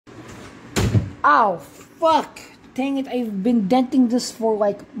Ow, fuck. Dang it, I've been denting this for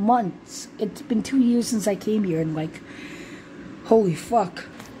like months. It's been 2 years since I came here and like, holy fuck.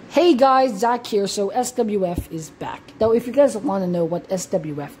 Hey guys, Zach here. So SWF is back. Now if you guys want to know what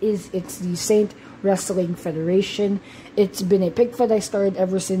SWF is, it's the Saint Wrestling Federation. It's been a pig fed I started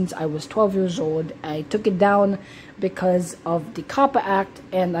ever since I was 12 years old. I took it down because of the COPPA Act,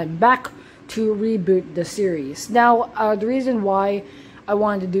 and I'm back to reboot the series. Now, the reason why I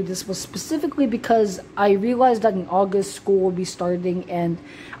wanted to do this was specifically because I realized that in August school will be starting and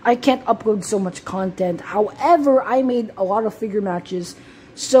I can't upload so much content. However, I made a lot of figure matches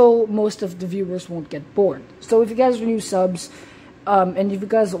so most of the viewers won't get bored. So if you guys are new subs, and if you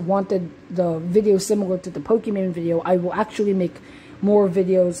guys wanted the video similar to the Pokemon video, I will actually make more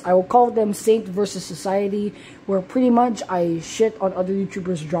videos. I will call them Saint vs. Society, where pretty much I shit on other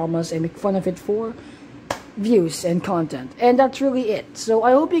YouTubers' dramas and make fun of it for views and content. And that's really it. So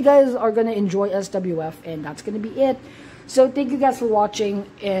I hope you guys are going to enjoy SWF, and that's going to be it. So thank you guys for watching,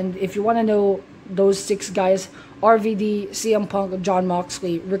 and if you want to know those 6 guys, RVD, CM Punk, Jon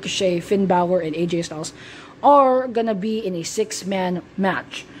Moxley, Ricochet, Finn Balor, and AJ Styles, are gonna be in a 6-man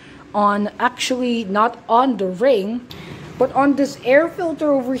match on, actually not on the ring, but on this air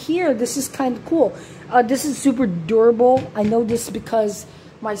filter over here. This is kind of cool. This is super durable. I know this because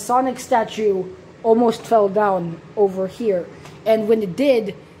my Sonic statue almost fell down over here, and when it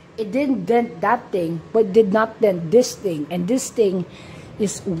did, it didn't dent that thing, but did not dent this thing, and this thing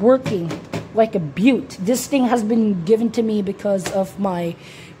is working like a beaut. This thing has been given to me because of my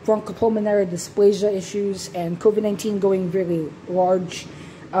bronchopulmonary dysplasia issues and COVID-19 going really large.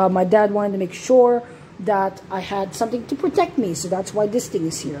 My dad wanted to make sure that I had something to protect me, so that's why this thing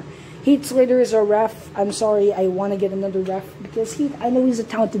is here. Heath Slater is our ref. I'm sorry, I want to get another ref because Heath, I know he's a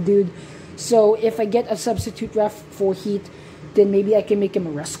talented dude. So if I get a substitute ref for Heath, then maybe I can make him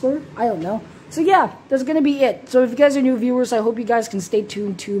a wrestler. I don't know. So yeah, that's gonna be it. So if you guys are new viewers, I hope you guys can stay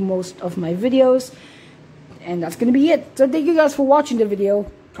tuned to most of my videos. And that's gonna be it. So thank you guys for watching the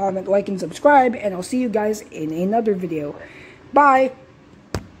video. Comment, like, and subscribe. And I'll see you guys in another video. Bye!